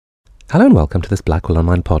Hello and welcome to this Blackwell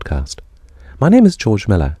Online podcast. My name is George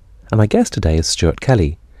Miller, and my guest today is Stuart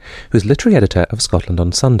Kelly, who is literary editor of Scotland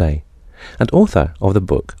on Sunday, and author of the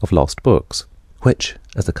Book of Lost Books, which,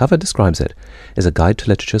 as the cover describes it, is a guide to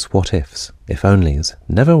literature's what-ifs, if-onlys,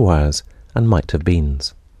 never-weres, and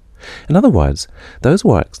might-have-beens. In other words, those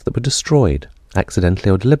works that were destroyed,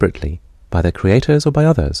 accidentally or deliberately, by their creators or by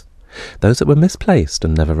others, those that were misplaced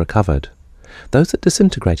and never recovered, those that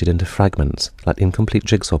disintegrated into fragments like incomplete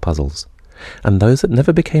jigsaw puzzles, and those that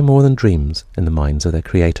never became more than dreams in the minds of their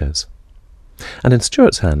creators. And in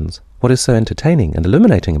Stuart's hands, what is so entertaining and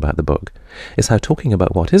illuminating about the book is how talking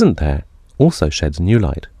about what isn't there also sheds new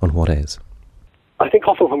light on what is. I think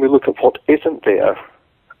often when we look at what isn't there,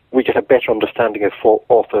 we get a better understanding of what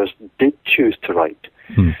authors did choose to write.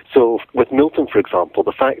 So with Milton, for example,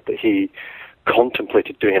 the fact that he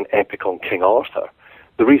contemplated doing an epic on King Arthur,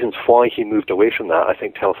 the reasons why he moved away from that, I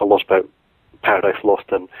think, tell us a lot about Paradise Lost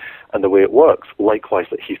and the way it works. Likewise,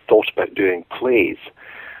 that he thought about doing plays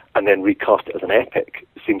and then recast it as an epic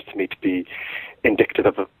seems to me to be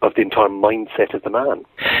indicative of the entire mindset of the man.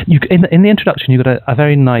 In the introduction, you got a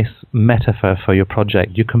very nice metaphor for your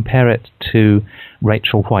project. You compare it to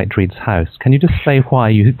Rachel Whiteread's house. Can you just say why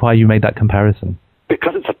you made that comparison?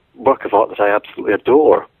 Because it's a work of art that I absolutely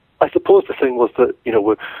adore. I suppose the thing was that,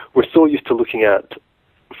 we're so used to looking at,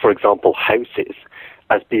 for example, houses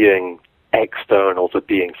as being external, as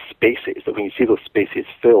being spaces, that when you see those spaces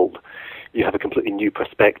filled, you have a completely new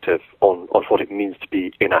perspective on what it means to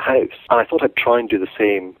be in a house. And I thought I'd try and do the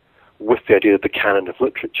same with the idea of the canon of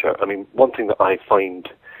literature. I mean, one thing that I find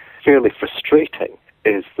fairly frustrating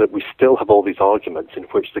is that we still have all these arguments in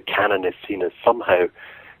which the canon is seen as somehow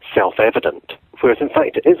self-evident, whereas in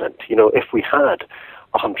fact it isn't. If we had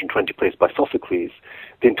 120 plays by Sophocles,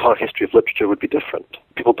 the entire history of literature would be different.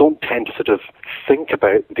 People don't tend to sort of think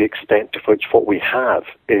about the extent to which what we have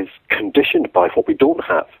is conditioned by what we don't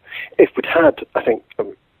have. If we'd had, I think,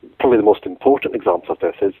 probably the most important example of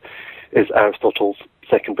this is Aristotle's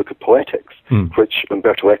second book of Poetics, which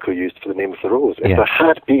Umberto Eco used for The Name of the Rose. If there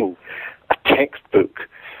had been a textbook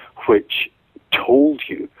which told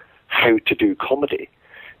you how to do comedy,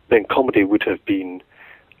 then comedy would have been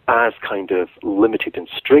as kind of limited and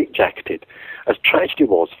straitjacketed as tragedy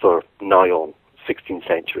was for nigh on 16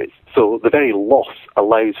 centuries. So the very loss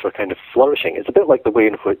allows for kind of flourishing. It's a bit like the way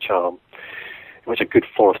in which a good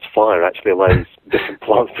forest fire actually allows different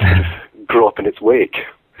plants to sort of grow up in its wake.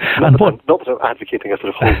 Not that I'm advocating a sort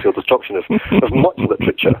of wholesale destruction of much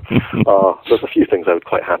literature. There's a few things I would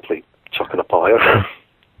quite happily chuck in a fire.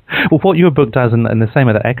 Well, what your book does, and the same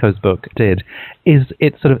way that Echo's book did, is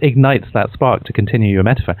it sort of ignites that spark, to continue your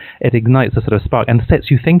metaphor. It ignites a sort of spark and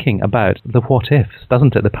sets you thinking about the what-ifs,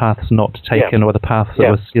 doesn't it? The paths not taken or the paths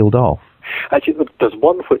that were sealed off. Actually, there's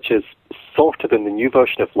one which is sort of in the new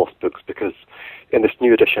version of Lost Books, because in this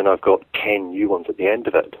new edition I've got 10 new ones at the end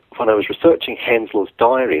of it. When I was researching Henslow's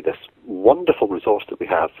diary, this wonderful resource that we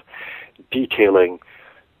have detailing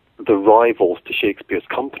the rivals to Shakespeare's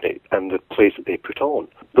company and the plays that they put on,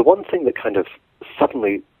 the one thing that kind of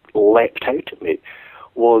suddenly leapt out at me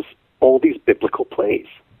was all these biblical plays.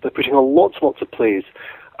 They're putting on lots and lots of plays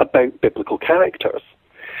about biblical characters.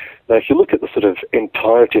 Now, if you look at the sort of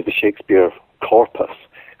entirety of the Shakespeare corpus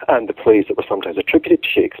and the plays that were sometimes attributed to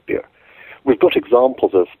Shakespeare, we've got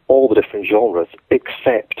examples of all the different genres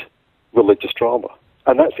except religious drama.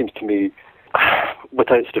 And that seems to me,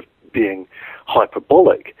 without sort of being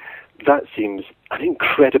hyperbolic, that seems an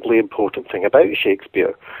incredibly important thing about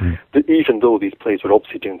Shakespeare, that even though these plays were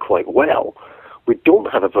obviously doing quite well, we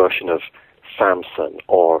don't have a version of Samson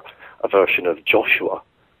or a version of Joshua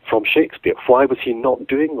from Shakespeare. Why was he not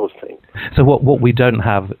doing those things? So what we don't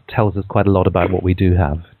have tells us quite a lot about what we do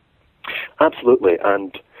have. Absolutely.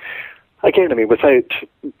 And again, I mean, without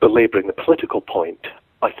belabouring the political point,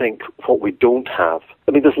 I think what we don't have,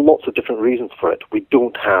 I mean, there's lots of different reasons for it. We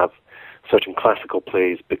don't have certain classical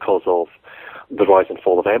plays because of the rise and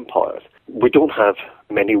fall of empires. We don't have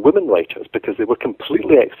many women writers because they were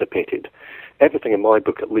completely extirpated. Everything in my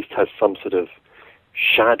book at least has some sort of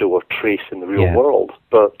shadow or trace in the real world,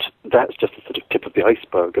 but that's just a sort of tip of the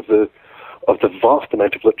iceberg of the vast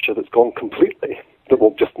amount of literature that's gone completely, that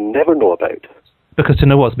we'll just never know about. Because to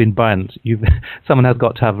know what's been burnt, someone has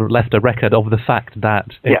got to have left a record of the fact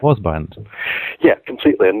that it was burnt. Yeah,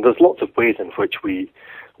 completely. And there's lots of ways in which we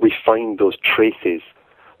find those traces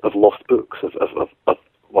of lost books, of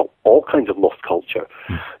all kinds of lost culture.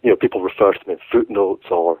 People refer to them in footnotes,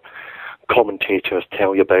 or commentators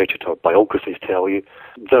tell you about it, or biographies tell you.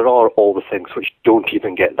 There are all the things which don't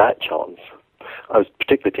even get that chance. I was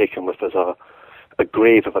particularly taken with as a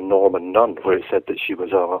grave of a Norman nun, where it said that she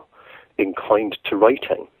was inclined to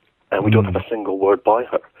writing. and we don't have a single word by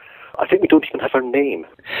her. I think we don't even have her name.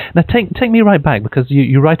 Now, take me right back, because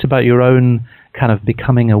you write about your own kind of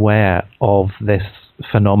becoming aware of this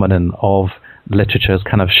phenomenon of literature's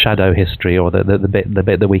kind of shadow history, or the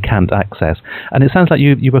bit that we can't access. And it sounds like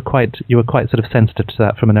you were quite sort of sensitive to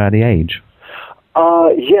that from an early age.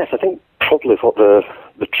 Yes, I think probably what the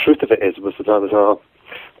truth of it was that I was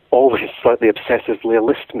always slightly obsessively a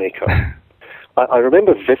list maker. I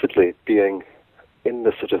remember vividly being in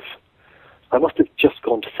the sort of, I must have just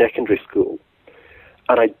gone to secondary school,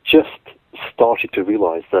 and I just started to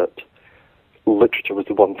realise that literature was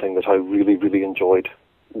the one thing that I really, really enjoyed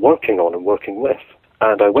working on and working with.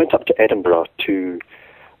 And I went up to Edinburgh to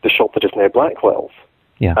the shop that is now Blackwell's,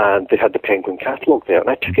 and they had the Penguin catalogue there, and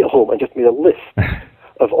I took it home and just made a list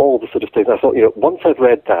of all the sort of things. I thought, once I've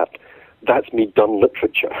read that, that's me done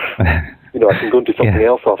literature. I can go and do something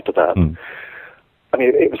else after that. I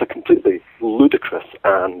mean, it was a completely ludicrous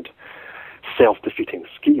and self-defeating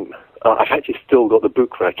scheme. I've actually still got the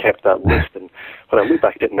book where I kept that list, and when I look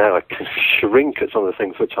back at it now, I kind of shrink at some of the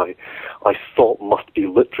things which I thought must be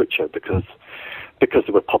literature because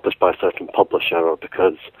they were published by a certain publisher, or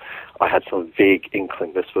because I had some vague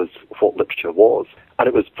inkling this was what literature was. And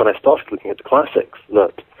it was when I started looking at the classics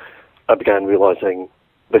that I began realising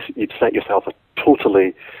this: you'd set yourself a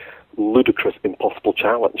totally ludicrous, impossible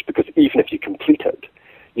challenge, because even if you complete it,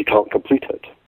 you can't complete it.